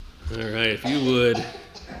All right, if you would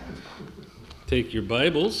take your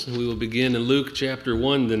Bibles, we will begin in Luke chapter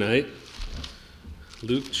 1 tonight.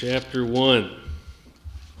 Luke chapter 1.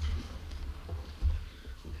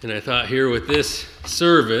 And I thought here with this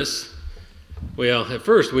service, well, at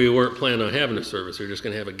first we weren't planning on having a service. We were just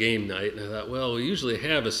going to have a game night. And I thought, well, we usually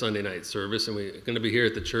have a Sunday night service, and we're going to be here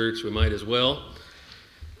at the church. We might as well.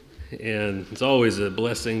 And it's always a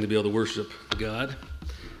blessing to be able to worship God.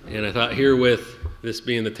 And I thought here with this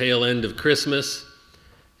being the tail end of Christmas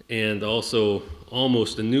and also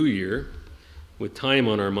almost a new year with time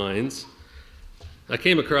on our minds, I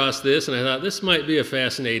came across this and I thought this might be a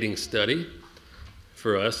fascinating study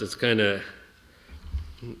for us. It's kind of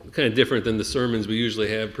different than the sermons we usually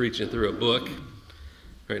have preaching through a book.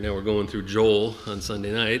 Right now we're going through Joel on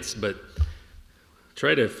Sunday nights, but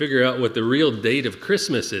try to figure out what the real date of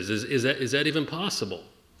Christmas is. Is that even possible?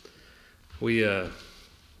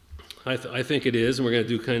 I think it is, and we're going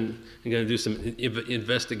to do some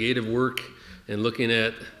investigative work and looking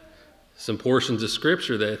at some portions of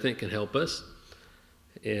Scripture that I think can help us,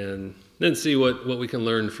 and then see what we can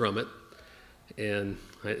learn from it. And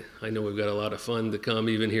I know we've got a lot of fun to come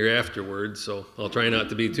even here afterwards, so I'll try not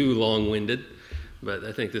to be too long-winded, but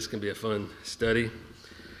I think this can be a fun study.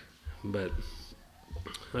 But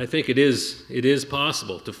I think it is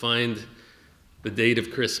possible to find the date of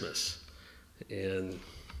Christmas, and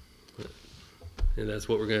that's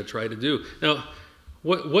what we're going to try to do. Now,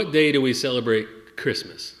 what day do we celebrate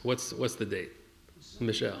Christmas? What's the date,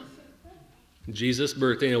 Michelle? Jesus'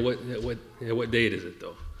 birthday. Now, what date is it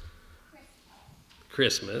though?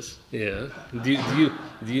 Christmas. Yeah. Do you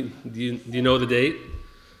know the date?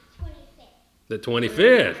 25th. The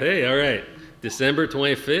 25th. Hey, all right. December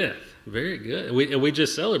 25th. Very good. We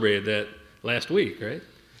just celebrated that last week, right?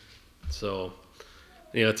 So,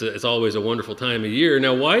 it's always a wonderful time of year.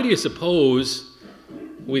 Now, why do you suppose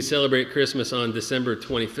we celebrate Christmas on December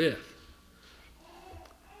 25th?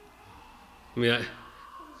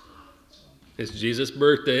 It's Jesus'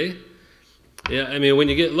 birthday. Yeah, when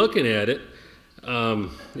you get looking at it,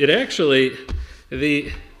 it actually,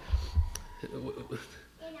 the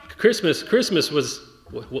Christmas was,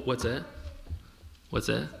 what's that? What's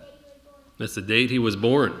that? That's the date he was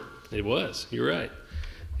born. It was. You're right.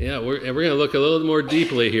 Yeah, we're going to look a little more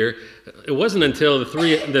deeply here. It wasn't until the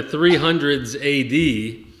 300s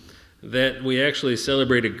AD that we actually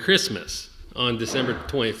celebrated Christmas on December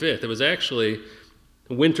 25th. It was actually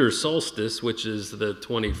winter solstice, which is the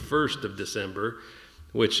 21st of December,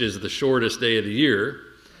 which is the shortest day of the year.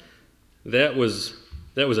 That was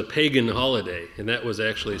a pagan holiday, and that was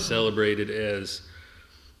actually celebrated as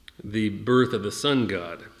the birth of the sun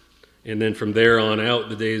god. And then from there on out,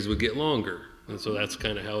 the days would get longer. And so that's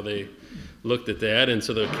kind of how they looked at that. And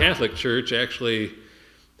so the Catholic Church actually,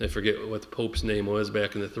 I forget what the Pope's name was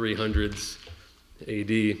back in the 300s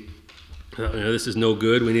AD. This is no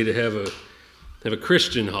good. We need to have a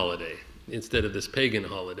Christian holiday instead of this pagan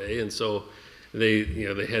holiday. And so they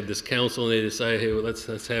had this council and they decided, hey, well,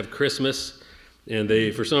 let's have Christmas. And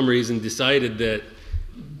they, for some reason, decided that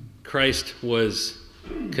Christ was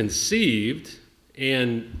conceived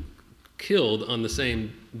and killed on the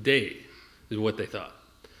same day, is what they thought.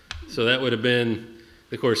 So that would have been,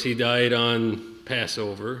 of course, he died on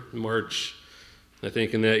Passover, March, I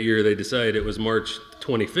think in that year they decided it was March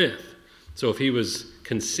 25th. So if he was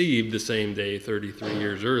conceived the same day 33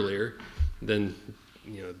 years earlier, then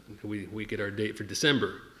we get our date for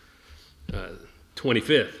December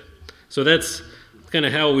 25th. So that's kind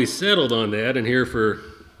of how we settled on that, and here for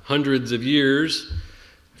hundreds of years,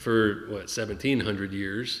 for 1,700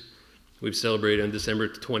 years, we've celebrated on December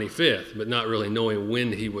 25th, but not really knowing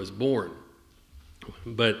when he was born.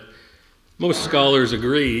 But most scholars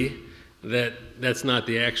agree that that's not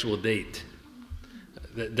the actual date.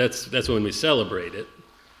 That's when we celebrate it.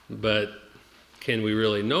 But can we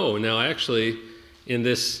really know? Now, actually, in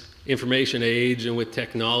this information age and with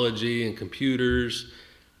technology and computers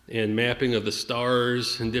and mapping of the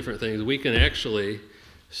stars and different things, we can actually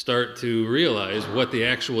start to realize what the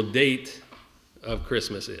actual date of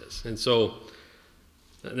Christmas is. And so,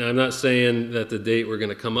 now I'm not saying that the date we're going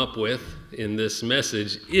to come up with in this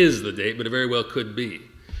message is the date, but it very well could be.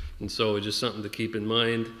 And so it's just something to keep in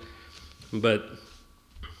mind. But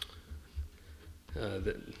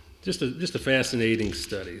just a fascinating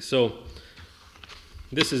study. So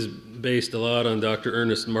this is based a lot on Dr.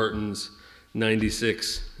 Ernest Martin's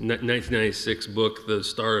 1996 book, The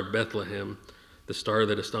Star of Bethlehem, the star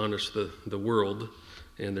that astonished the world.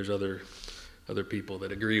 And there's other people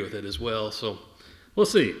that agree with it as well. So we'll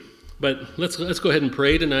see. But let's go ahead and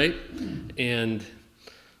pray tonight and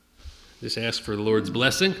just ask for the Lord's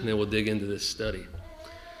blessing, and then we'll dig into this study.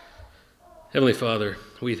 Heavenly Father,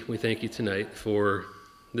 we thank you tonight for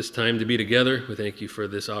this time to be together. We thank you for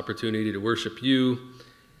this opportunity to worship you,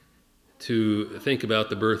 to think about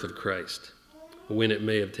the birth of Christ, when it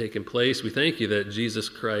may have taken place. We thank you that Jesus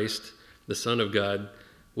Christ, the Son of God,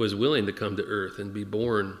 was willing to come to earth and be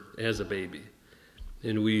born as a baby.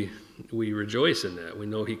 And we rejoice in that. We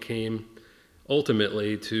know he came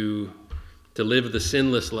ultimately to live the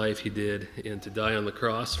sinless life he did and to die on the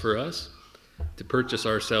cross for us, to purchase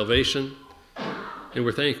our salvation. And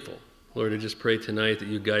we're thankful. Lord, I just pray tonight that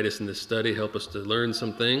you guide us in this study, help us to learn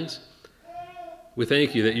some things. We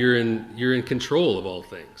thank you that you're in control of all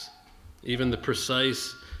things, even the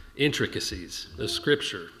precise intricacies of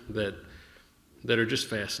Scripture that are just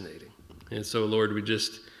fascinating. And so, Lord,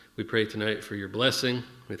 we pray tonight for your blessing.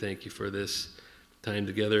 We thank you for this time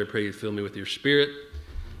together. I pray you fill me with your Spirit,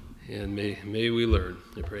 and may we learn.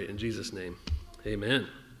 I pray in Jesus' name. Amen.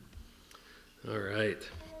 All right.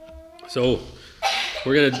 So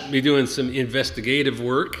we're going to be doing some investigative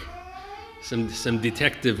work, some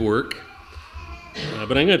detective work.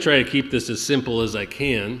 But I'm going to try to keep this as simple as I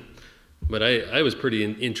can. But I was pretty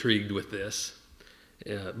intrigued with this.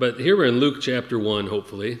 But here we're in Luke chapter 1,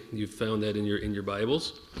 hopefully. You've found that in your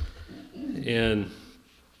Bibles. And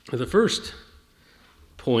the first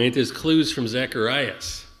point is clues from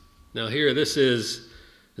Zacharias. Now here, this is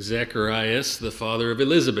Zacharias, the father of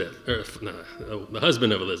Elizabeth, the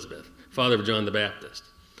husband of Elizabeth, father of John the Baptist.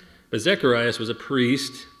 But Zacharias was a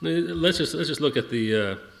priest. Let's just look at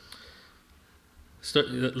the...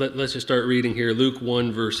 Let's just start reading here, Luke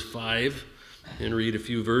 1, verse 5, and read a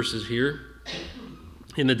few verses here.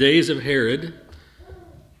 In the days of Herod,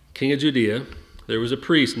 king of Judea, there was a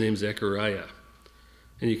priest named Zechariah.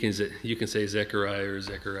 And you can say Zechariah or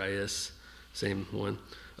Zacharias, same one,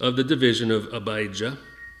 of the division of Abijah.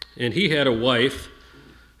 And he had a wife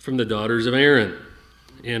from the daughters of Aaron,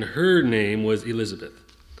 and her name was Elizabeth.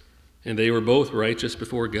 And they were both righteous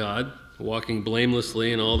before God, walking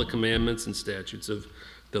blamelessly in all the commandments and statutes of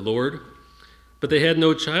the Lord. But they had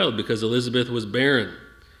no child because Elizabeth was barren,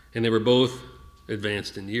 and they were both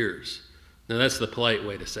advanced in years. Now that's the polite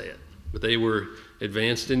way to say it. But they were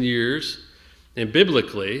advanced in years, and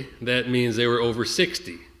biblically that means they were over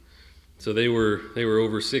 60. So they were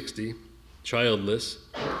over 60, childless.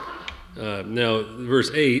 Now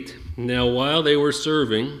verse 8, now while they were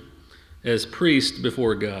serving as priests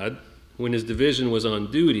before God, when his division was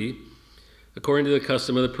on duty, according to the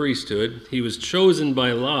custom of the priesthood, he was chosen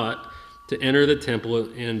by lot to enter the temple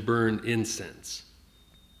and burn incense.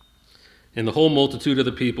 And the whole multitude of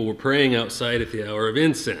the people were praying outside at the hour of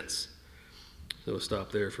incense. So we'll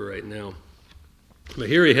stop there for right now. But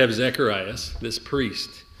here we have Zacharias, this priest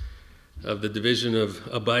of the division of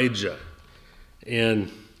Abijah.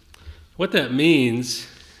 And what that means,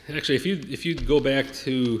 actually, if you go back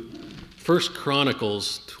to 1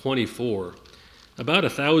 Chronicles 24, about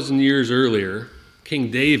 1,000 years earlier,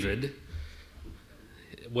 King David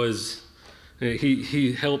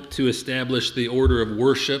he helped to establish the order of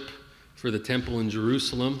worship for the temple in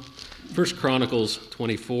Jerusalem. 1 Chronicles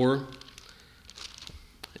 24.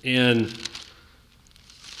 And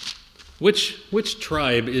which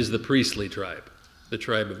tribe is the priestly tribe? The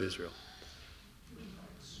tribe of Israel.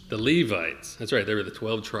 The Levites. That's right, there were the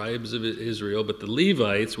 12 tribes of Israel, but the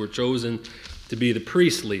Levites were chosen to be the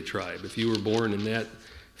priestly tribe. If you were born in that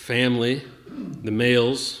family, the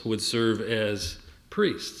males would serve as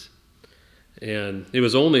priests. And it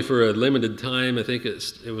was only for a limited time. I think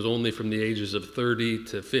it was only from the ages of 30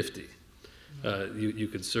 to 50. You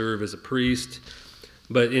could serve as a priest.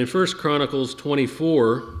 But in 1 Chronicles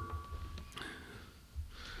 24,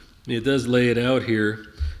 it does lay it out here,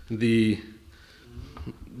 the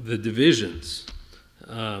divisions.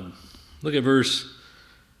 Look at verse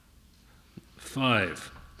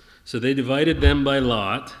 5. So they divided them by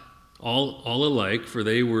lot, all alike, for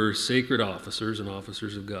they were sacred officers and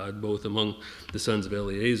officers of God, both among the sons of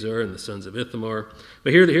Eleazar and the sons of Ithamar.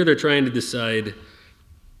 But here they're trying to decide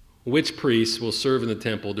which priests will serve in the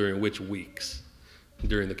temple during which weeks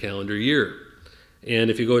during the calendar year. And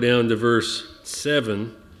if you go down to verse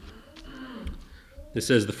 7, it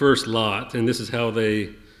says the first lot, and this is how they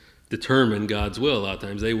determine God's will. A lot of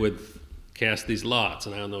times they would cast these lots,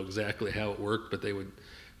 and I don't know exactly how it worked, but they would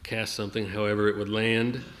cast something, however it would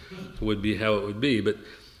land, would be how it would be. But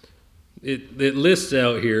it lists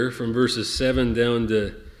out here from verses 7 down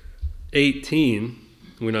to 18.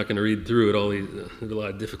 We're not going to read through it all. There's a lot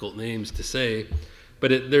of difficult names to say.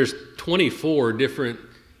 But there's 24 different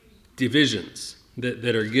divisions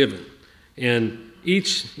that are given. And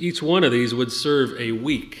each one of these would serve a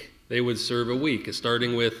week. They would serve a week,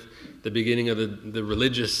 starting with the beginning of the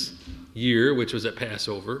religious year, which was at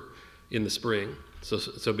Passover. in the spring.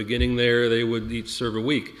 So beginning there, they would each serve a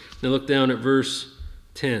week. Now look down at verse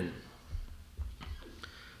 10.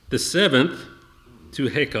 The 7th to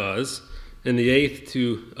Hakaz, and the 8th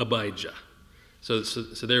to Abijah. So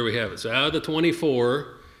there we have it. So out of the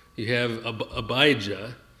 24, you have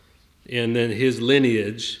Abijah, and then his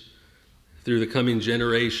lineage through the coming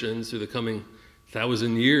generations, through the coming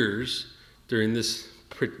 1,000 years during this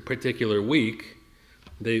particular week,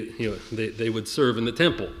 they would serve in the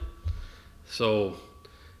temple. So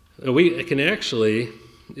we can actually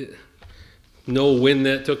know when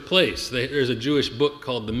that took place. There's a Jewish book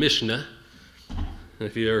called the Mishnah. I don't know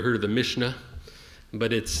if you've ever heard of the Mishnah,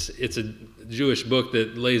 but it's a Jewish book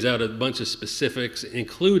that lays out a bunch of specifics,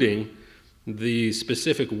 including the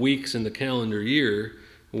specific weeks in the calendar year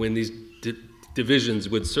when these divisions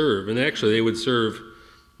would serve. And actually they would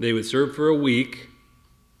serve for a week,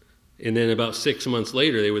 and then about 6 months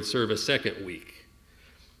later they would serve a second week.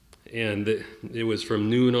 And it was from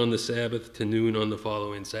noon on the Sabbath to noon on the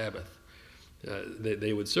following Sabbath that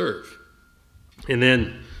they would serve. And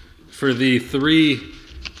then for the 3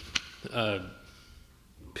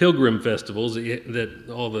 pilgrim festivals that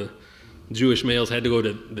all the Jewish males had to go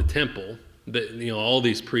to the temple, that all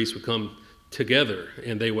these priests would come together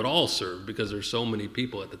and they would all serve because there's so many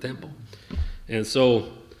people at the temple. And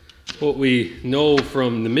so what we know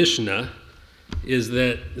from the Mishnah is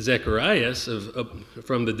that Zacharias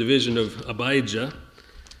from the division of Abijah,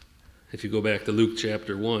 if you go back to Luke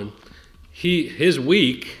chapter 1, his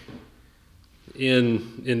week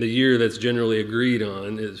in the year that's generally agreed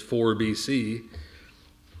on is 4 BC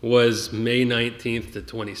was May 19th to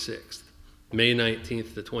 26th. May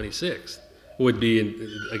 19th to 26th would be,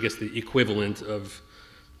 I guess, the equivalent of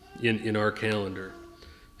in our calendar.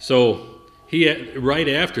 So right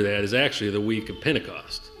after that is actually the week of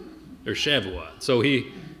Pentecost, or Shavuot. So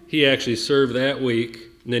he actually served that week,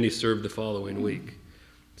 and then he served the following week.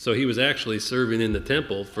 So he was actually serving in the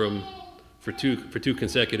temple for two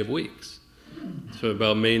consecutive weeks. So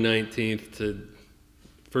about May 19th to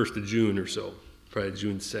 1st of June or so, probably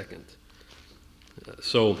June 2nd.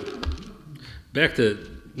 So back to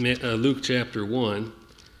Luke chapter 1,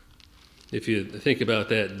 if you think about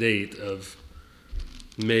that date of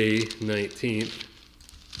May 19th,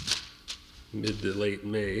 mid to late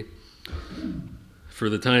May, for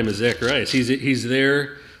the time of Zacharias. He's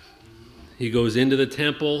there. He goes into the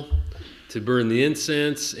temple to burn the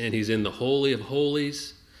incense, and he's in the Holy of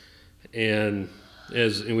Holies. And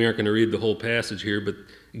we aren't going to read the whole passage here, but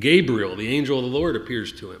Gabriel, the angel of the Lord,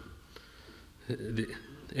 appears to him. The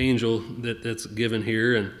angel that's given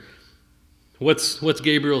here. And what's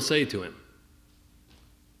Gabriel say to him?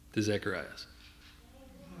 To Zacharias?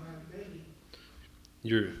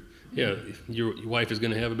 Your wife is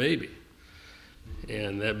going to have a baby.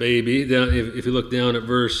 And that baby, if you look down at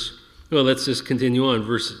let's just continue on,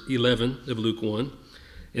 verse 11 of Luke 1.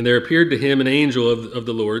 And there appeared to him an angel of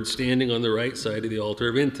the Lord standing on the right side of the altar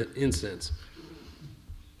of incense.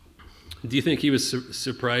 Do you think he was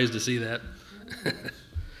surprised to see that?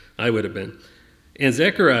 I would have been. And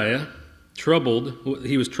Zechariah,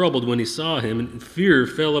 he was troubled when he saw him, and fear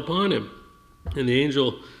fell upon him. And the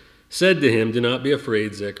angel said to him, "Do not be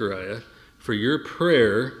afraid, Zechariah, for your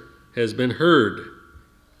prayer has been heard.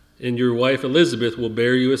 And your wife Elizabeth will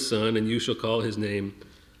bear you a son, and you shall call his name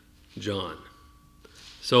John."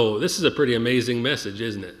 So this is a pretty amazing message,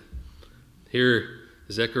 isn't it? Here,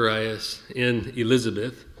 Zacharias and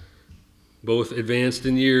Elizabeth, both advanced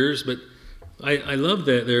in years, but I love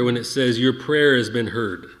that there when it says, your prayer has been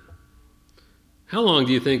heard. How long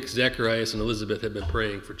do you think Zacharias and Elizabeth have been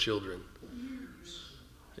praying for children?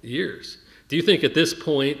 Years. Do you think at this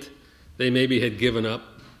point they maybe had given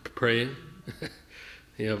up praying?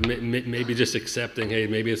 Maybe just accepting, hey,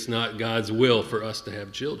 maybe it's not God's will for us to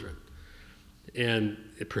have children. And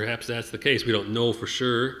perhaps that's the case. We don't know for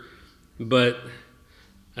sure. But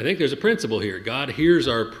I think there's a principle here. God hears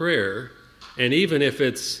our prayer, and even if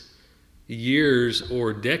it's years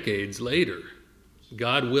or decades later,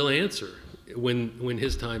 God will answer when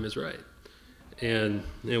his time is right. And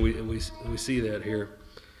we see that here.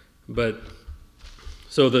 But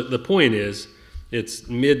so the point is, it's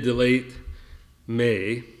mid to late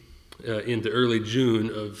May into early June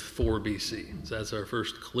of 4 BC. So that's our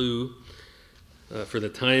first clue for the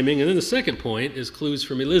timing. And then the second point is clues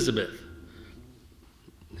from Elizabeth,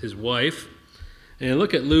 his wife. And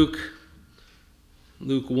look at Luke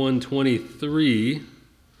 1:23,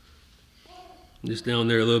 just down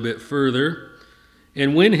there a little bit further.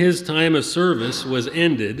 And when his time of service was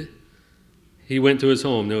ended, he went to his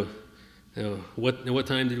home. Now, what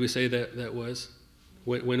time did we say that was?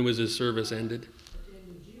 When was his service ended?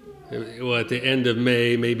 well, at the end of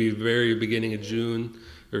May, maybe very beginning of June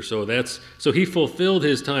or so. So he fulfilled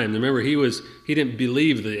his time. Remember, he didn't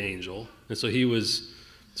believe the angel, and so he was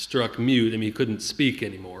struck mute. I mean, he couldn't speak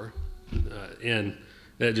anymore, and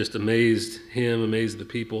that just amazed him, amazed the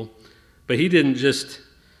people. But he didn't just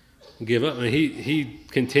give up. I mean, he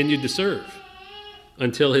continued to serve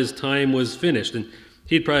until his time was finished, and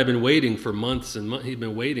he'd probably been waiting for months and months. He'd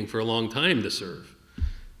been waiting for a long time to serve.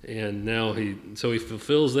 And now he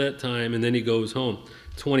fulfills that time, and then he goes home.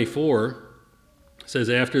 24 says,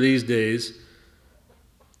 after these days,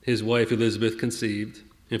 his wife Elizabeth conceived,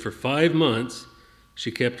 and for 5 months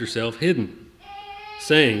she kept herself hidden,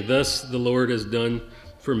 saying, thus the Lord has done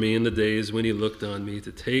for me in the days when he looked on me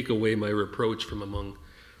to take away my reproach from among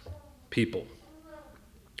people.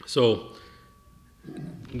 So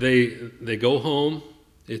they go home.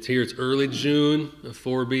 It's early June of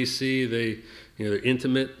 4 BC. They're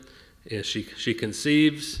intimate, and she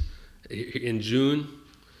conceives in June.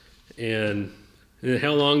 And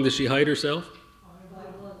how long does she hide herself?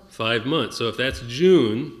 5 months. 5 months. So if that's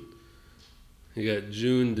June, you got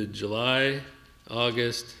June to July,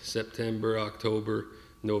 August, September, October,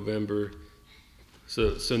 November.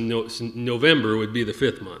 So November would be the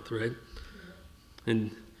 5th month, right?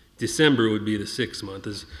 And December would be the 6th month.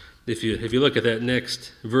 If you look at that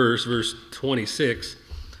next verse 26,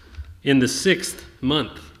 in the 6th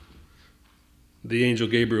month, the angel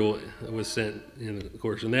Gabriel was sent, and of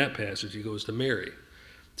course in that passage he goes to Mary.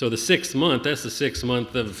 So the 6th month, that's the 6th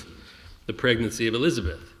month of the pregnancy of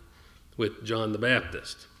Elizabeth with John the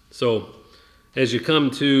Baptist. So as you come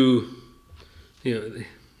to, there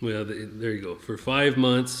you go. For 5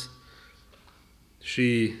 months,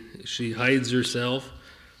 she hides herself,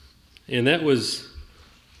 and that was,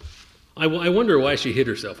 I wonder why she hid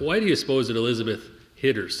herself. Why do you suppose that Elizabeth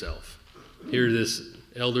hid herself? Here's this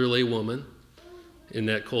elderly woman in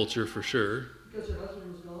that culture for sure. Because her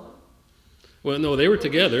husband was gone? Well, no, they were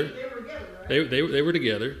together. They were together, right? They were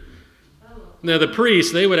together. Oh. Now the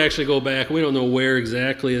priests, they would actually go back. We don't know where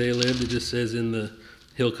exactly they lived. It just says in the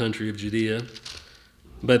hill country of Judea.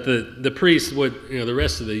 But the priests would, the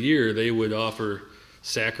rest of the year, they would offer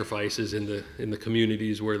sacrifices in the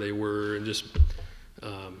communities where they were, and just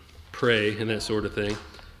pray and that sort of thing.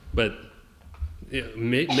 But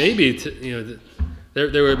maybe there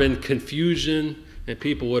would have been confusion, and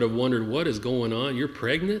people would have wondered, what is going on? You're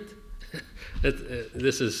pregnant?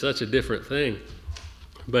 This is such a different thing.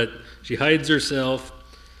 But she hides herself.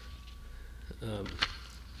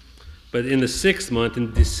 But in the 6th month,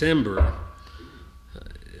 in December,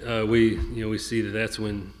 we see that's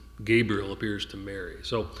when Gabriel appears to Mary.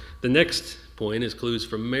 So the next point is clues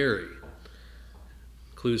from Mary.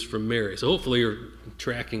 Clues from Mary. So hopefully you're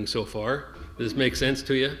tracking so far. Does this make sense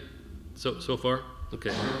to you so far?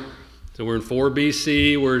 Okay. So we're in 4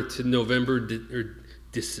 BC. We're to November or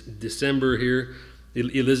December here.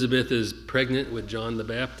 Elizabeth is pregnant with John the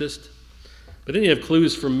Baptist. But then you have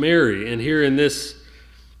clues from Mary. And here in this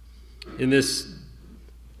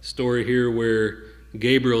story here where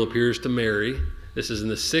Gabriel appears to Mary, this is in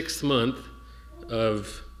the 6th month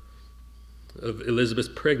of Elizabeth's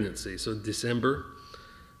pregnancy. So December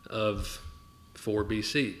of 4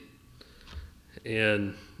 BC.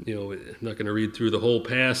 And, I'm not going to read through the whole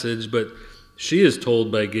passage, but she is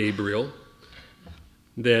told by Gabriel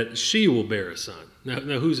that she will bear a son.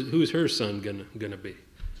 Now who's her son going to be?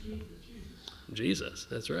 Jesus,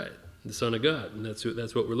 that's right. The Son of God. And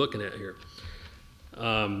that's what we're looking at here.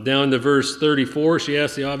 Down to verse 34, she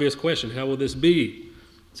asks the obvious question, how will this be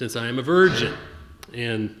since I am a virgin?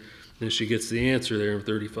 And then she gets the answer there in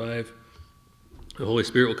 35. The Holy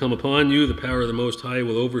Spirit will come upon you. The power of the Most High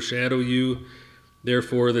will overshadow you.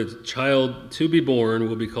 Therefore, the child to be born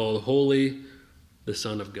will be called Holy, the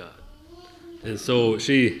Son of God. And so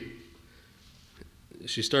she's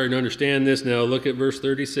starting to understand this now. Look at verse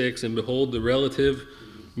 36. And behold, your relative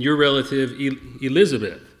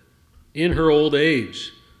Elizabeth, in her old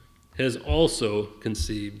age, has also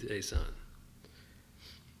conceived a son.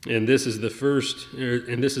 And this is the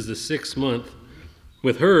 6th month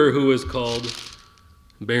with her who is called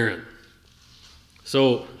barren.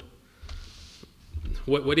 So,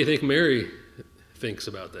 what do you think Mary thinks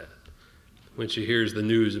about that when she hears the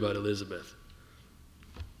news about Elizabeth?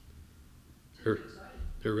 Her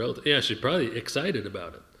relative, yeah, she's probably excited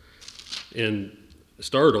about it, and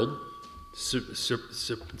startled,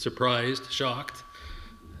 surprised, shocked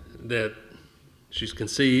that she's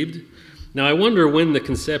conceived. Now, I wonder when the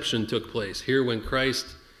conception took place. Here, when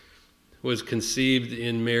Christ was conceived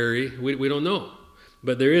in Mary, we don't know.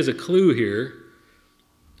 But there is a clue here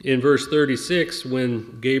in verse 36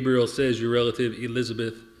 when Gabriel says your relative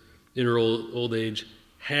Elizabeth in her old age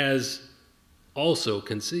has also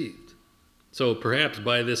conceived. So perhaps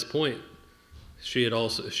by this point, she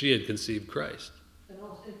had conceived Christ. And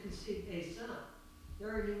also conceived a son. They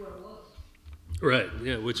already knew what it was. Right,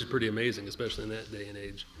 yeah, which is pretty amazing, especially in that day and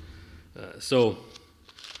age. So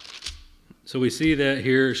we see that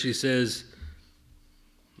here. She says,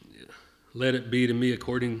 let it be to me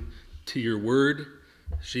according to your word.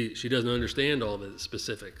 She doesn't understand all the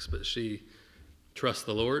specifics, but she trusts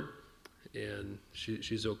the Lord, and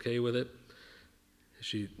she's okay with it.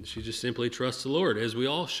 She just simply trusts the Lord, as we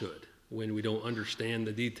all should when we don't understand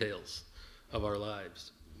the details of our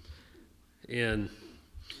lives. And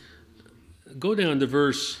go down to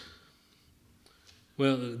verse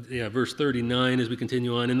 39 as we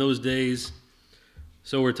continue on. In those days,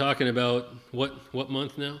 so we're talking about what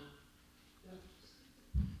month now?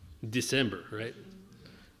 December, right?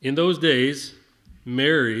 In those days,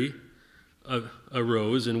 Mary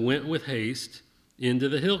arose and went with haste into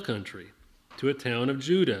the hill country, to a town of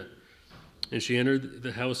Judah. And she entered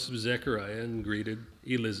the house of Zechariah and greeted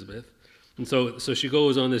Elizabeth. And so she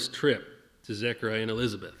goes on this trip to Zechariah and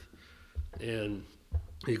Elizabeth. And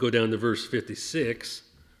you go down to verse 56.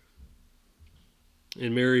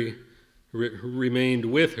 And Mary remained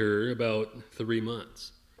with her about 3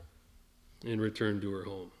 months and returned to her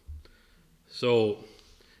home. So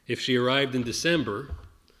if she arrived in December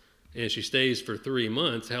and she stays for 3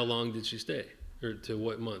 months, how long did she stay? Or to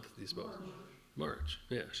what month do you suppose? March.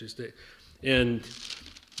 Yeah, she stayed. And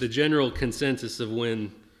the general consensus of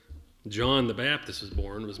when John the Baptist was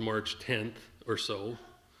born was March 10th or so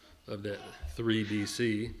of that 3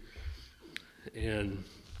 BC. And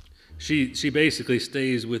she basically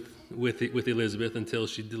stays with Elizabeth until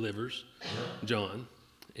she delivers John,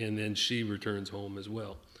 and then she returns home as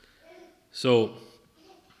well. So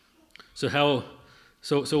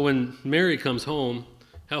when Mary comes home,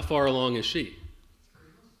 how far along is she?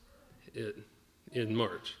 In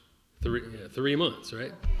March, 3 months,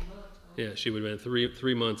 right? Yeah, she would have been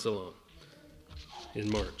 3 months along in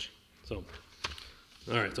March. So,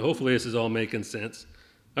 all right. So hopefully this is all making sense.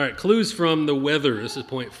 All right. Clues from the weather. This is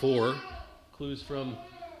point 4. Clues from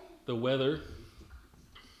the weather.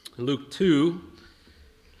 Luke 2.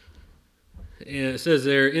 And it says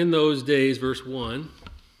there, in those days, verse 1,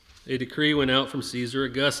 a decree went out from Caesar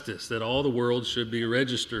Augustus that all the world should be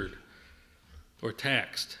registered or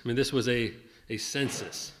taxed. I mean, this was a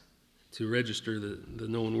census to register the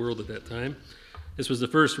known world at that time. This was the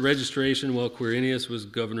first registration while Quirinius was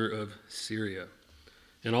governor of Syria.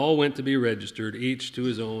 And all went to be registered, each to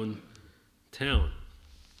his own town.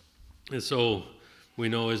 And so we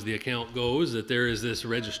know, as the account goes, that there is this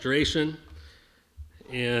registration,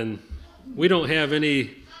 and we don't have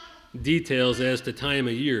any details as to time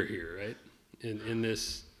of year here, right, in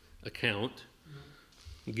this account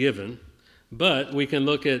given. But we can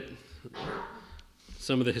look at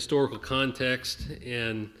some of the historical context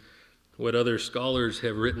and what other scholars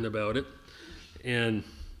have written about it. And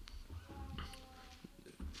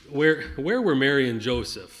where were Mary and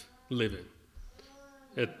Joseph living?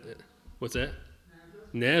 What's that?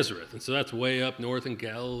 Nazareth. And so that's way up north in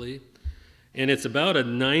Galilee. And it's about a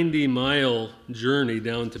 90-mile journey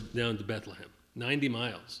down to Bethlehem. 90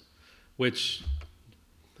 miles, which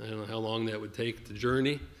I don't know how long that would take to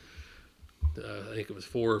journey. I think it was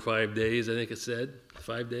 4 or 5 days, I think it said.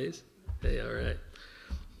 5 days? Hey, all right.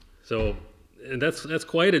 So, and that's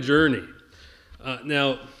quite a journey.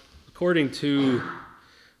 Now, according to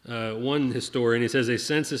one historian, he says a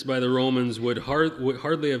census by the Romans would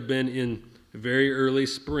hardly have been in very early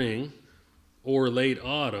spring or late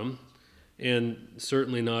autumn, and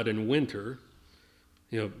certainly not in winter.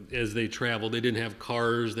 As they traveled, they didn't have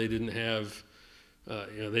cars, they didn't have,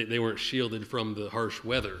 they weren't shielded from the harsh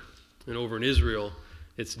weather. And over in Israel,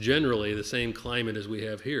 it's generally the same climate as we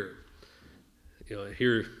have here.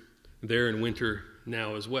 There in winter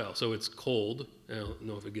now as well. So it's cold. I don't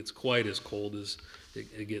know if it gets quite as cold as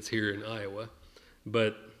it gets here in Iowa.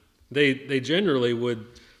 But they generally would,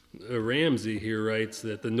 Ramsey here writes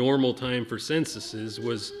that the normal time for censuses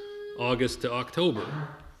was August to October.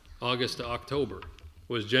 August to October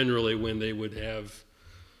was generally when they would have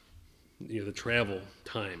the travel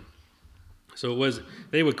time. So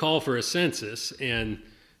they would call for a census, and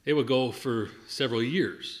it would go for several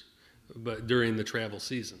years, but during the travel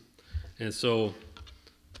season. And so,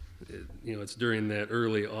 it's during that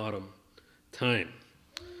early autumn time.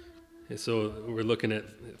 And so we're looking at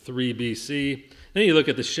 3 BC. Then you look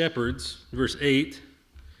at the shepherds, verse 8.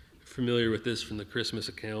 Familiar with this from the Christmas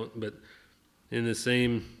account, but in the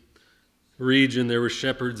same region there were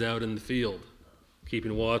shepherds out in the field,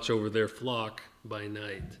 keeping watch over their flock by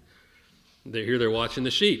night. They're watching the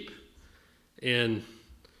sheep. And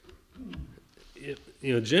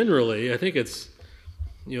generally, I think it's,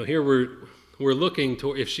 here we're looking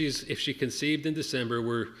toward, if she conceived in December,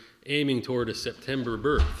 we're aiming toward a September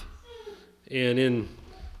birth. And in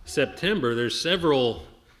September, there's several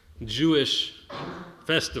Jewish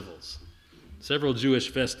festivals.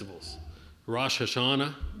 Rosh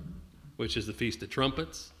Hashanah, which is the Feast of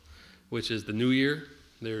Trumpets, which is the New Year.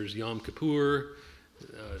 There's Yom Kippur.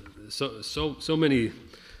 So many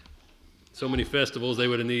festivals. They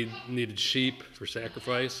would have needed sheep for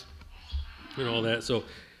sacrifice and all that. So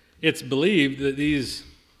it's believed that these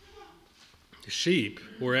sheep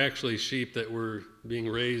were actually sheep that were being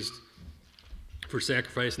raised for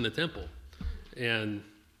sacrifice in the temple, and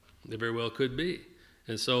they very well could be.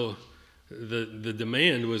 And so the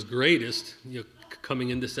demand was greatest, coming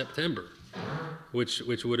into September, which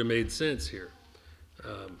would have made sense here.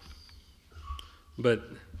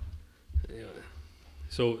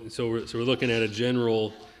 So we're looking at a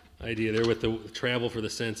general idea there with the travel for the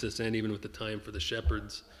census and even with the time for the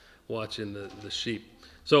shepherds watching the sheep.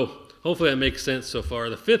 So hopefully that makes sense so far.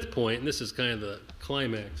 The fifth point, and this is kind of the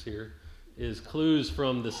climax here, is clues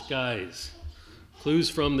from the skies. Clues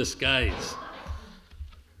from the skies.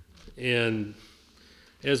 And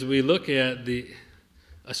as we look at the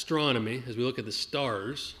astronomy, as we look at the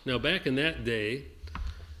stars, now back in that day,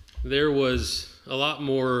 there was a lot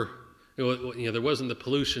more, there wasn't the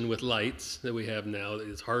pollution with lights that we have now.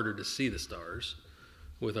 It's harder to see the stars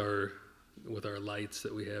with our lights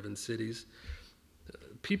that we have in cities.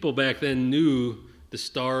 People back then knew the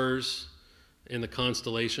stars and the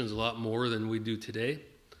constellations a lot more than we do today.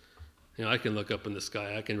 I can look up in the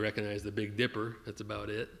sky. I can recognize the Big Dipper. That's about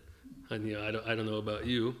it. And I don't know about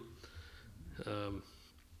you.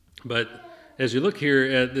 But as you look here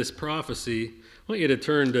at this prophecy, I want you to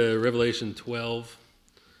turn to Revelation 12.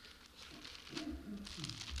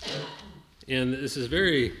 And this is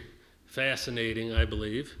very fascinating, I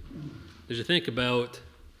believe, as you think about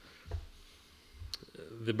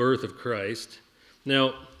the birth of Christ.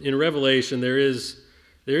 Now, in Revelation, there is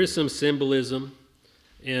some symbolism,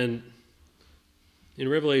 and in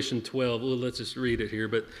Revelation 12, well, let's just read it here,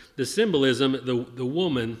 but the symbolism, the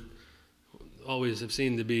woman always have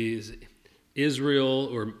seen to be is Israel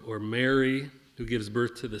or Mary, who gives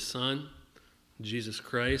birth to the Son, Jesus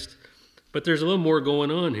Christ. But there's a little more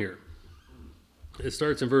going on here. It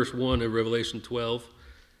starts in verse 1 of Revelation 12.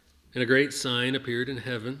 And a great sign appeared in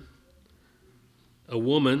heaven, a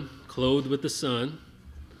woman clothed with the sun,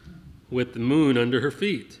 with the moon under her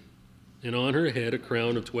feet, and on her head a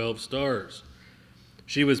crown of 12 stars.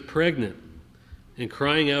 She was pregnant and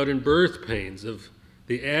crying out in birth pains of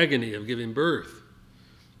the agony of giving birth.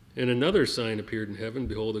 And another sign appeared in heaven.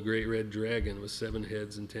 Behold, a great red dragon with 7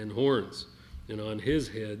 heads and 10 horns, and on his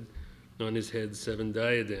head 7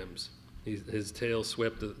 diadems. His tail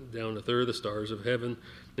swept down a third of the stars of heaven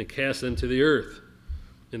and cast them to the earth.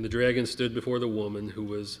 And the dragon stood before the woman who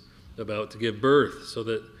was about to give birth, so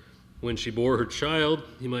that when she bore her child,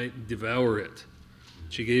 he might devour it.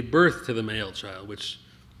 She gave birth to the male child, which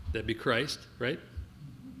that'd be Christ, right?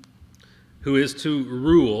 Who is to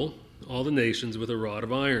rule all the nations with a rod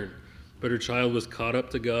of iron. But her child was caught up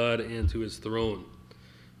to God and to his throne.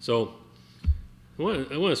 So I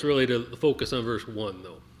want us really to focus on verse 1,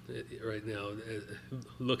 though, right now,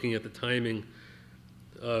 looking at the timing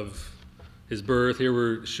of his birth. Here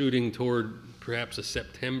we're shooting toward perhaps a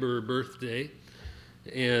September birthday.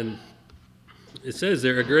 And it says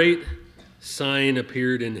there, a great sign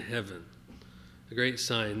appeared in heaven. A great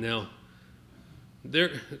sign. Now,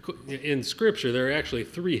 there in Scripture, there are actually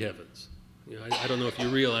 3 heavens. I don't know if you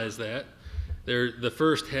realize that. The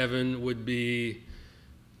first heaven would be,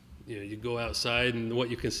 you go outside and what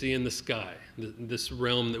you can see in the sky, this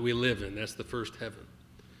realm that we live in, that's the first heaven.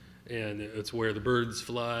 And it's where the birds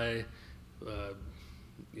fly,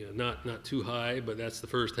 not too high, but that's the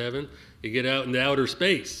first heaven. You get out into outer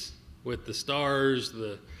space with the stars,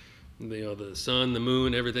 the sun, the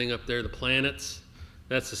moon, everything up there, the planets.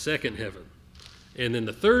 That's the second heaven. And then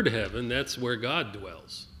the third heaven, that's where God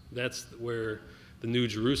dwells. That's where the New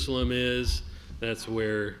Jerusalem is. That's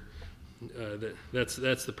where that's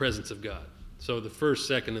the presence of God. So the first,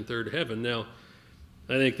 second, and third heaven. Now,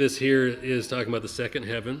 I think this here is talking about the second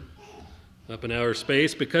heaven up in outer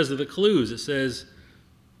space because of the clues. It says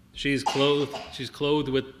she's clothed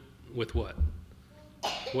with what?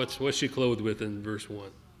 What's she clothed with in verse 1?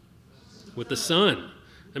 With the sun.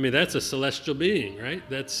 I mean, that's a celestial being, right?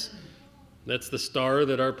 That's the star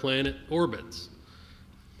that our planet orbits.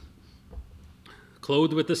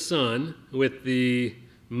 Clothed with the sun, with the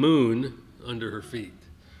moon under her feet.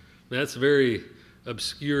 That's very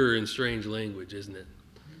obscure and strange language, isn't it?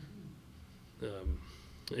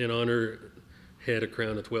 and on her head a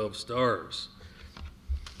crown of 12 stars.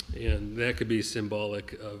 And that could be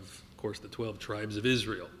symbolic of course, the 12 tribes of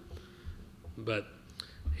Israel. But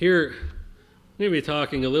here, I'm going to be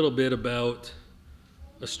talking a little bit about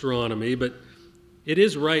astronomy, but it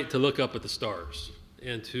is right to look up at the stars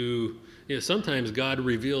and to, sometimes God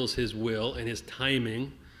reveals his will and his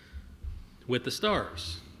timing with the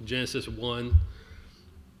stars. Genesis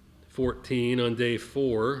 1:14, on day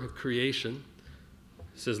 4 of creation,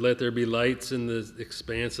 says, "Let there be lights in the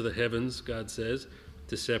expanse of the heavens," God says,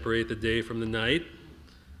 "to separate the day from the night.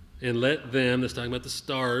 And let them," that's talking about the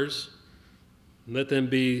stars, "let them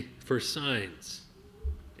be for signs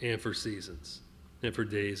and for seasons and for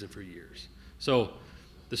days and for years." So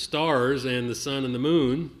the stars and the sun and the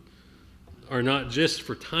moon are not just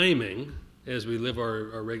for timing as we live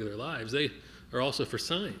our regular lives. They are also for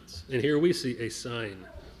signs. And here we see a sign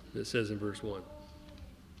that says in verse 1.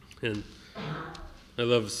 And I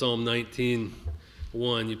love Psalm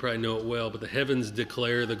 19:1. You probably know it well, but the heavens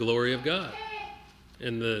declare the glory of God.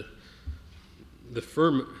 And the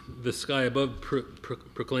sky above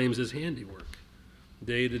proclaims his handiwork.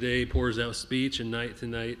 Day to day pours out speech, and night to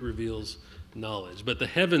night reveals knowledge. But the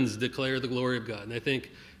heavens declare the glory of God. And I think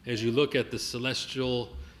as you look at the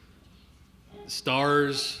celestial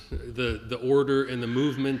stars, the order and the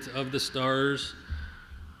movement of the stars,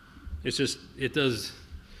 it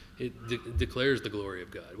declares the glory of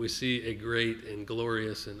God. We see a great and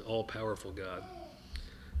glorious and all-powerful God.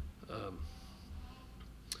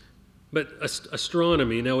 But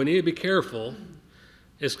astronomy, now we need to be careful.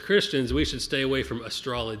 As Christians, we should stay away from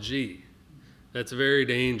astrology. That's very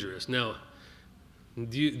dangerous. Now,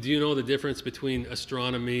 do you know the difference between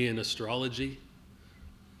astronomy and astrology?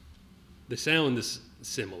 They sound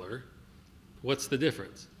similar. What's the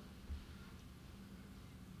difference?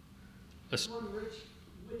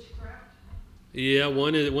 Witchcraft? Yeah,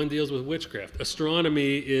 one deals with witchcraft.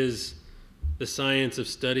 Astronomy is the science of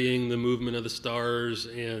studying the movement of the stars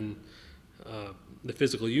and the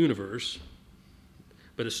physical universe.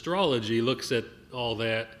 But astrology looks at all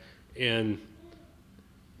that, and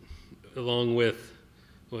along with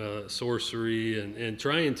sorcery and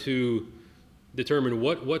trying to determine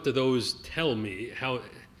what do those tell me, how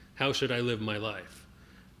should I live my life.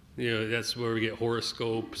 That's where we get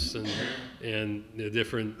horoscopes and the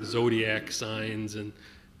different zodiac signs, and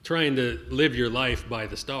trying to live your life by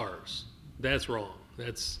the stars. That's wrong.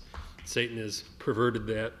 Satan has perverted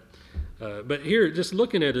that. But here, just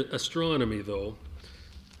looking at astronomy, though,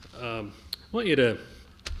 I want you to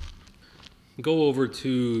go over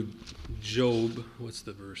to Job. What's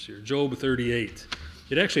the verse here? Job 38.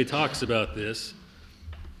 It actually talks about this.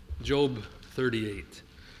 Job 38.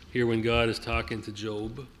 Here when God is talking to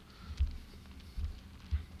Job.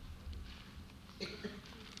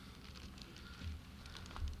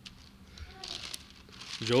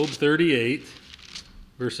 Job 38,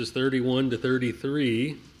 verses 31 to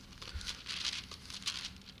 33.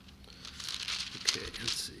 Okay,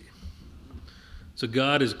 let's see. So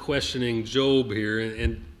God is questioning Job here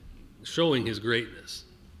and showing his greatness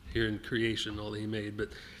here in creation, all that he made. But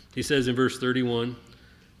he says in verse 31,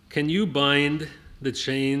 "Can you bind the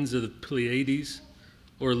chains of the Pleiades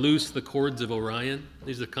or loose the cords of Orion?"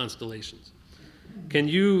 These are the constellations. "Can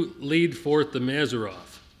you lead forth the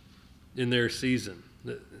Mazzaroth in their season?"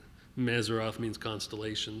 Mazzaroth means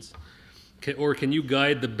constellations. "Or can you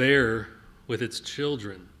guide the bear with its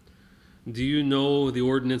children? Do you know the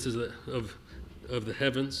ordinances of the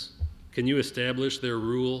heavens? Can you establish their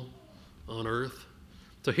rule on earth?"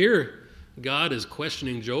 So here, God is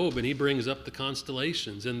questioning Job, and he brings up the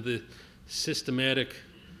constellations and the systematic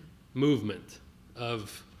movement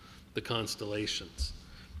of the constellations.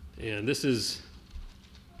 And this is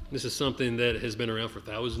something that has been around for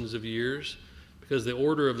thousands of years, because the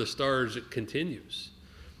order of the stars, it continues.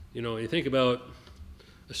 You think about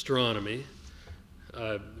astronomy,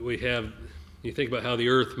 you think about how the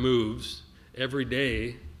earth moves. Every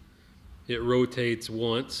day it rotates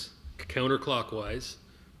once counterclockwise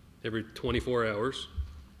every 24 hours.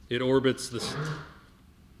 It orbits the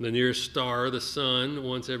nearest star, the sun,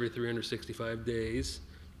 once every 365 days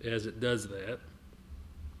as it does that.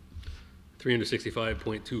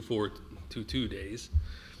 365.2422 days.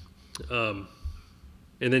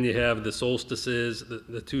 And then you have the solstices,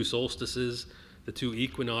 the two solstices, the two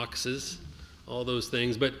equinoxes, all those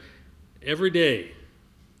things. But every day,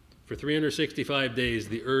 for 365 days,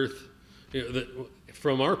 the earth,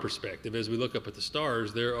 from our perspective, as we look up at the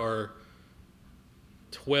stars, there are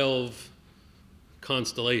 12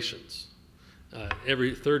 constellations.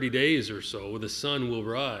 Every 30 days or so, the sun will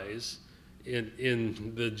rise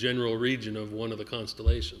in the general region of one of the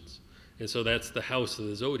constellations. And so that's the house of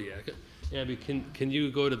the zodiac. Abby, can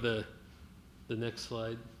you go to the next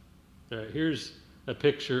slide? All right, here's a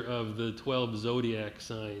picture of the 12 zodiac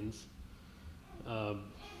signs. And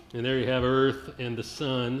there you have Earth and the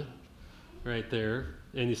sun right there.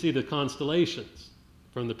 And you see the constellations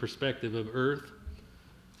from the perspective of Earth.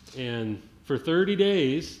 And for 30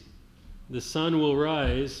 days, the sun will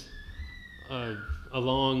rise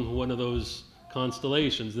along one of those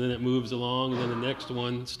constellations. Then it moves along, and then the next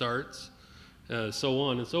one starts, so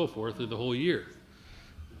on and so forth through the whole year.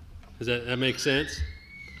 Does that make sense?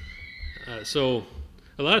 So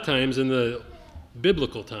a lot of times in the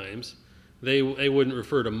biblical times, they wouldn't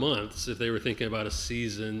refer to months. If they were thinking about a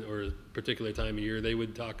season or a particular time of year, they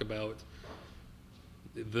would talk about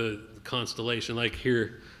the constellation. Like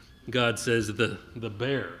here, God says the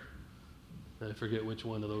bear. I forget which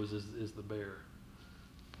one of those is the bear.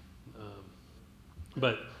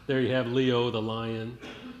 But there you have Leo, the lion.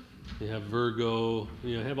 You have Virgo.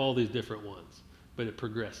 You have all these different ones. But it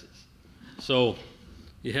progresses. So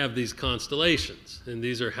you have these constellations. And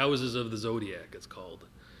these are houses of the zodiac, it's called.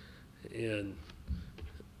 And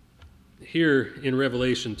here in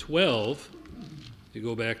Revelation 12, if you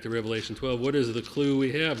go back to Revelation 12, what is the clue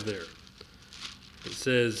we have there? It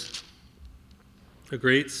says, a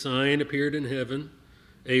great sign appeared in heaven,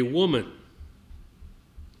 a woman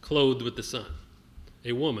clothed with the sun.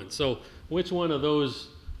 A woman. So which one of those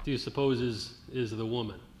do you suppose is the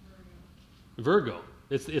woman? Virgo.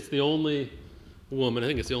 It's the only woman. I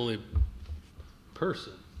think it's the only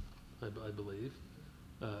person, I believe.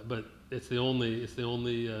 But it's the only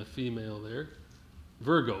female there.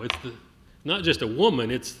 Virgo. It's not just a woman.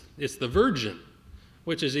 It's the virgin,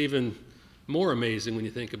 which is even more amazing when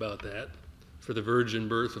you think about that, for the virgin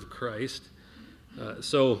birth of Christ.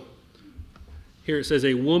 So here it says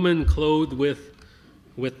a woman clothed with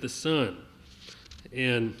the sun,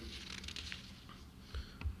 and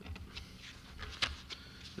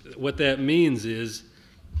what that means is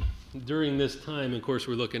during this time, of course,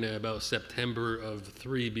 we're looking at about September of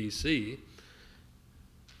 3 BC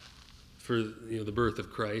for the birth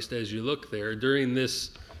of Christ. As you look there, during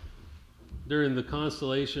the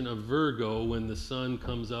constellation of Virgo, when the sun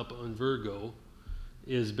comes up on Virgo,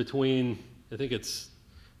 is between, I think it's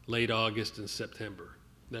late August and September.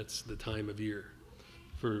 That's the time of year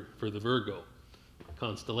for the Virgo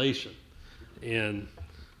constellation. And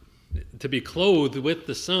to be clothed with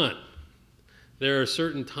the sun, there are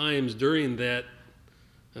certain times during that,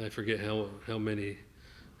 I forget how many,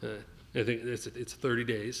 I think it's 30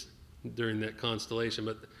 days during that constellation,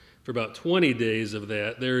 but for about 20 days of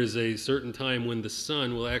that, there is a certain time when the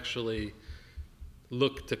sun will actually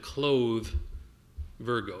look to clothe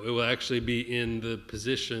Virgo. It will actually be in the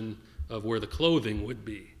position of where the clothing would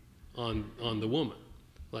be on the woman,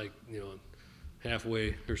 like,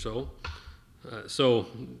 halfway or so. So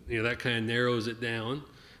that kind of narrows it down.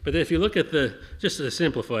 But if you look at just to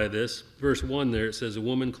simplify this, verse 1 there, it says, a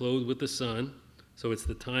woman clothed with the sun. So it's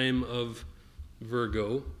the time of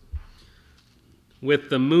Virgo, with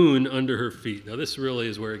the moon under her feet. Now this really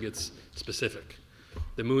is where it gets specific.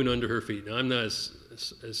 The moon under her feet. Now I'm not as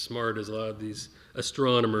smart as a lot of these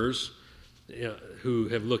astronomers who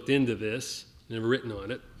have looked into this and have written on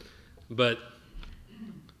it. But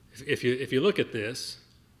if you look at this,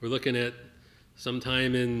 we're looking at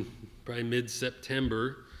sometime in probably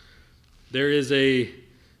mid-September. There is you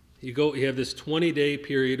have this 20-day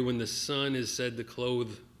period when the sun is said to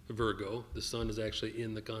clothe Virgo. The sun is actually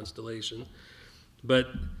in the constellation. But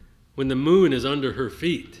when the moon is under her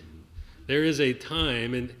feet, there is a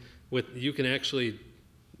time, and you can actually,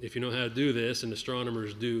 if you know how to do this, and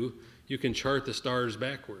astronomers do, you can chart the stars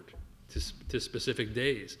backward to specific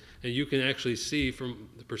days. And you can actually see from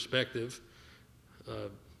the perspective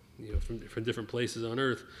from different places on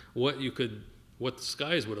Earth, what the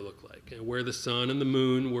skies would have looked like, and where the sun and the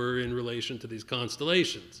moon were in relation to these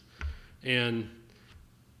constellations. And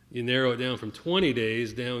you narrow it down from 20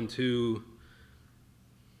 days down to,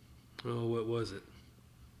 what was it?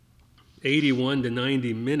 81 to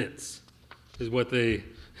 90 minutes is what they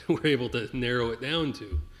were able to narrow it down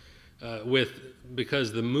to,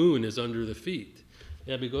 because the moon is under the feet.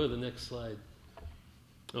 Abby, go to the next slide.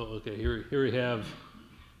 Oh, okay. Here we have,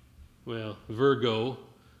 Virgo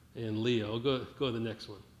and Leo. Go to the next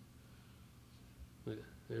one.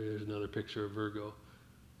 There's another picture of Virgo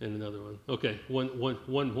and another one. Okay, one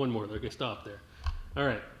more. Okay, stop there. All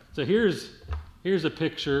right. So here's a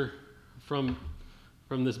picture from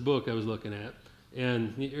this book I was looking at,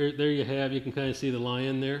 and there you can kind of see the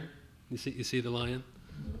lion there. You see the lion?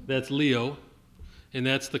 That's Leo, and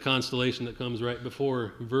that's the constellation that comes right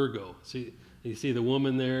before Virgo. You see the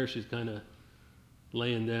woman there. She's kind of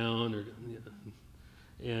laying down,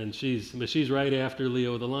 and she's right after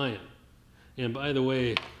Leo the lion. And by the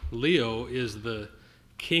way, Leo is the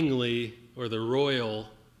kingly or the royal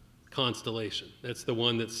constellation. That's the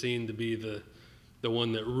one that's seen to be the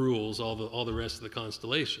one that rules all the rest of the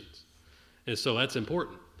constellations. And so that's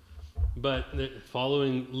important. But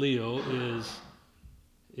following Leo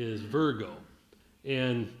is Virgo.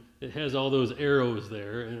 And it has all those arrows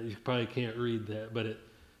there, and you probably can't read that, but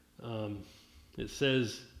it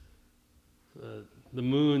says the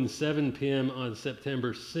moon 7 p.m. on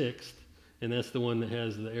September 6th, and that's the one that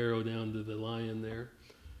has the arrow down to the lion there.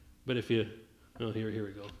 But if you, here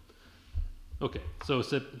we go. Okay, so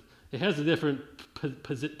it has the different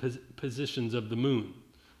positions of the moon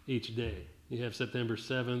each day. You have September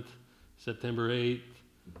 7th, September 8th,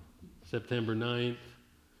 September 9th,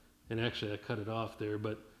 and actually I cut it off there,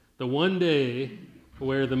 but the one day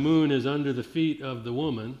where the moon is under the feet of the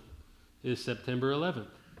woman is September 11th,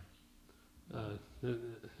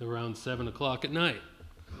 around 7 o'clock at night.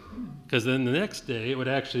 Because then the next day it would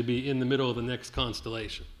actually be in the middle of the next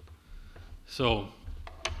constellation. So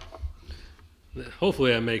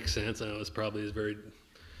hopefully that makes sense. I know this probably is very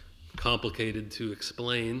complicated to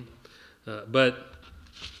explain, but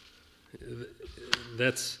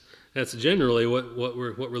that's generally what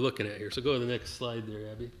we're looking at here. So go to the next slide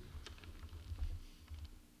there, Abby.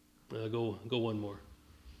 Go one more.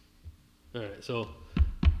 All right. So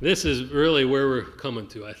this is really where we're coming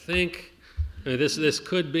to. I think this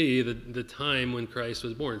could be the time when Christ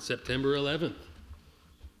was born, September 11th,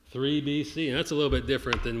 3 BC. And that's a little bit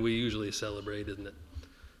different than we usually celebrate, isn't it?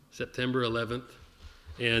 September 11th.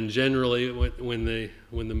 And generally, when the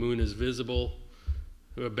moon is visible,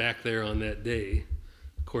 back there on that day,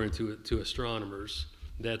 according to astronomers,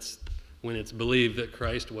 that's when it's believed that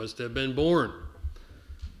Christ was to have been born.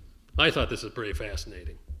 I thought this was pretty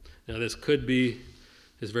fascinating. Now, this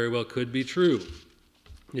very well could be true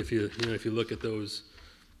if you look at those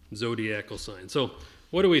zodiacal signs. So,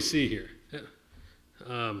 what do we see here?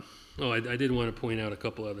 I did want to point out a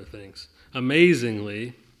couple other things.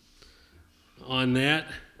 Amazingly, at that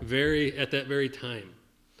very time,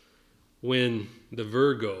 when the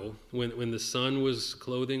Virgo, when the sun was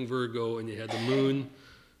clothing Virgo and you had the moon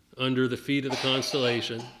under the feet of the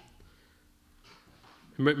constellation.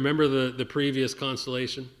 Remember the previous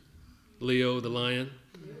constellation, Leo the lion,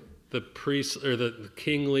 the priest or the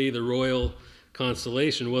kingly, the royal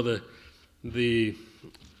constellation. Well, the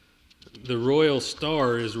royal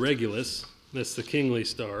star is Regulus. That's the kingly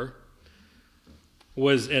star.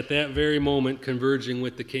 Was at that very moment converging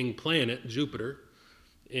with the king planet Jupiter,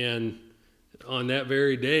 and on that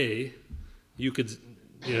very day, you could,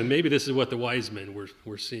 maybe this is what the wise men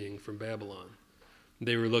were seeing from Babylon.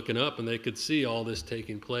 They were looking up and they could see all this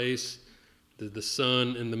taking place. The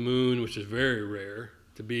sun and the moon, which is very rare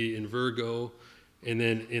to be in Virgo, and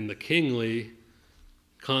then in the kingly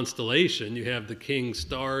constellation, you have the king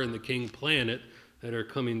star and the king planet that are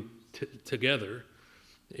coming together.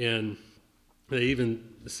 And they even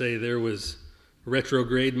say there was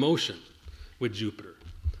retrograde motion with Jupiter,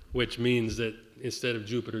 which means that instead of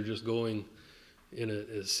Jupiter just going in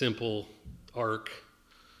a simple arc,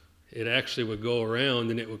 it actually would go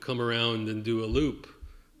around and it would come around and do a loop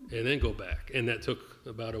and then go back. And that took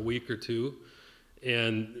about a week or two.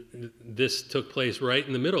 And this took place right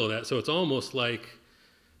in the middle of that. So it's almost like,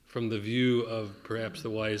 from the view of perhaps the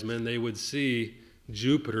wise men, they would see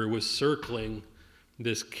Jupiter was circling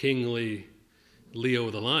this kingly Leo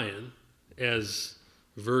the lion as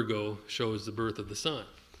Virgo shows the birth of the sun.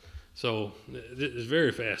 So it's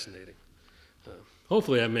very fascinating.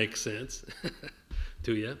 Hopefully that makes sense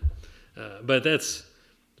to you. But that's,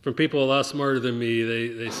 from people a lot smarter than me,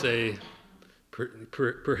 they say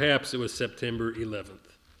perhaps it was September 11th,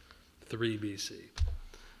 3 BC.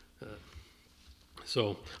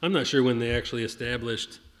 So I'm not sure when they actually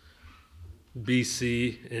established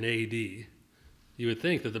BC and AD. You would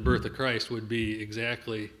think that the birth of Christ would be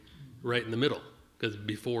exactly right in the middle, because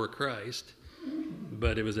before Christ,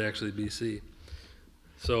 but it was actually BC.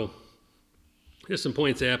 So here's some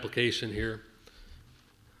points of application here.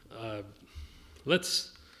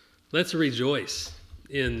 Let's rejoice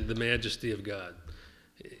in the majesty of God.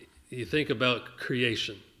 You think about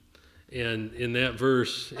creation, and in that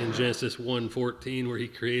verse in Genesis 1:14, where he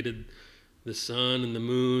created the sun and the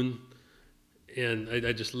moon, and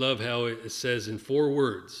I just love how it says in 4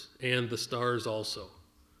 words, and the stars also.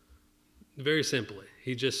 Very simply,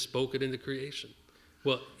 he just spoke it into creation.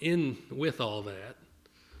 Well, with all that,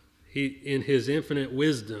 he, in his infinite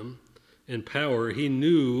wisdom and power, he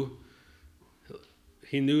knew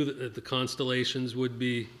that the constellations would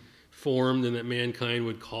be formed and that mankind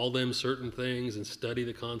would call them certain things and study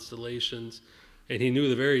the constellations. And he knew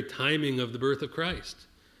the very timing of the birth of Christ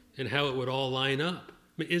and how it would all line up.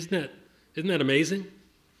 I mean, isn't that amazing?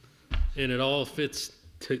 And it all fits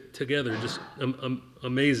together just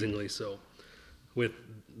amazingly so, with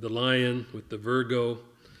the lion, with the Virgo,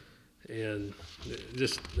 and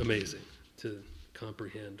just amazing to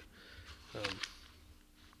comprehend.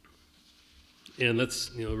 And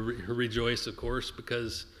let's rejoice, of course,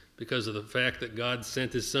 because of the fact that God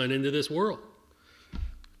sent his Son into this world.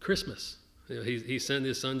 Christmas. He sent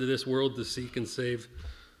his Son to this world to seek and save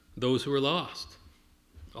those who are lost.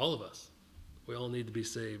 All of us. We all need to be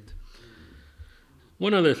saved.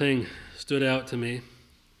 One other thing stood out to me.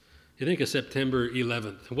 You think of September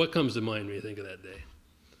 11th. What comes to mind when you think of that day?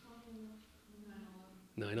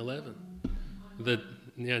 9/11.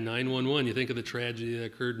 9/11. You think of the tragedy that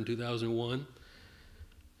occurred in 2001.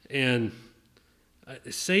 And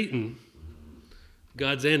Satan,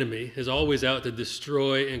 God's enemy, is always out to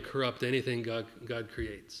destroy and corrupt anything God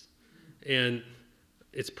creates. And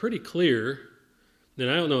it's pretty clear, and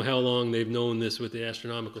I don't know how long they've known this with the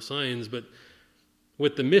astronomical signs, but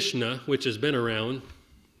with the Mishnah, which has been around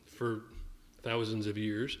for thousands of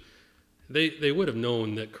years, they would have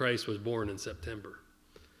known that Christ was born in September.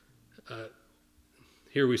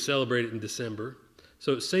 Here we celebrate it in December.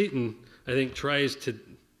 So Satan, I think, tries to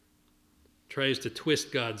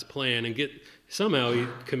twist God's plan and somehow he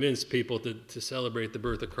convinced people to celebrate the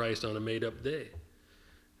birth of Christ on a made-up day.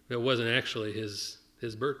 It wasn't actually his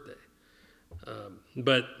birthday.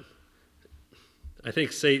 But I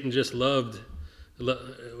think Satan just loved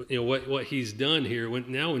what he's done here.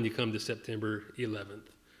 When you come to September 11th,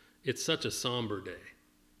 it's such a somber day.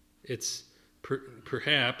 It's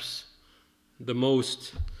perhaps the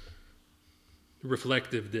most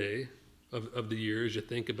reflective day of the year as you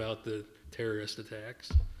think about the terrorist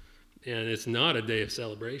attacks. And it's not a day of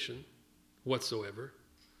celebration whatsoever.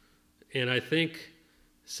 And I think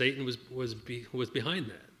Satan was behind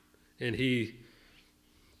that. And he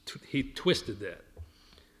twisted that,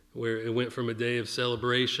 where it went from a day of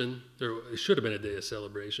celebration, or it should have been a day of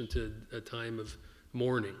celebration, to a time of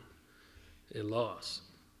mourning and loss.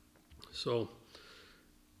 So,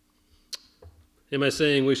 am I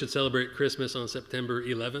saying we should celebrate Christmas on September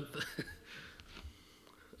 11th?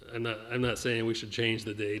 I'm not saying we should change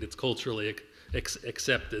the date. It's culturally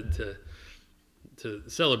accepted to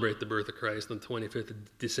celebrate the birth of Christ on the 25th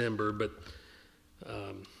of December. But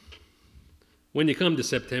when you come to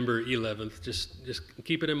September 11th, just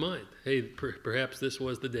keep it in mind. Hey, perhaps this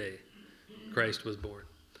was the day Christ was born.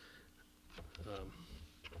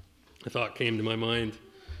 A thought came to my mind,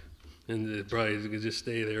 and it probably could just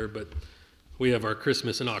stay there, but we have our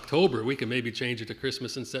Christmas in October. We can maybe change it to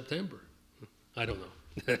Christmas in September. I don't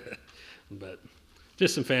know. But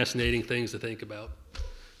just some fascinating things to think about.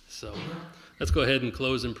 So let's go ahead and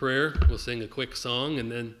close in prayer. We'll sing a quick song,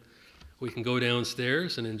 and then we can go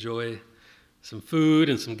downstairs and enjoy some food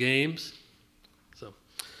and some games. So,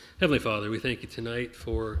 Heavenly Father, we thank you tonight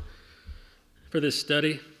for this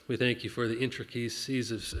study. We thank you for the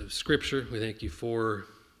intricacies of Scripture. We thank you for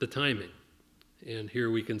the timing. And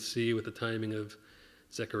here we can see with the timing of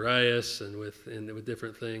Zacharias and with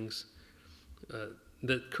different things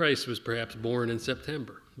that Christ was perhaps born in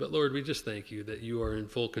September. But Lord, we just thank you that you are in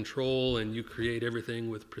full control and you create everything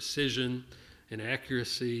with precision and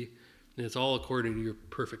accuracy, and it's all according to your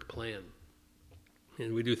perfect plan.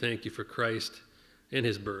 And we do thank you for Christ and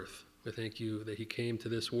his birth. We thank you that he came to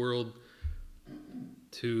this world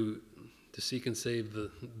to seek and save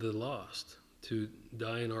the lost, to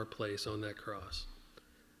die in our place on that cross.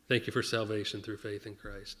 Thank you for salvation through faith in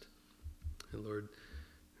Christ. And Lord,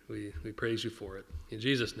 we praise you for it. In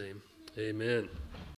Jesus' name, amen.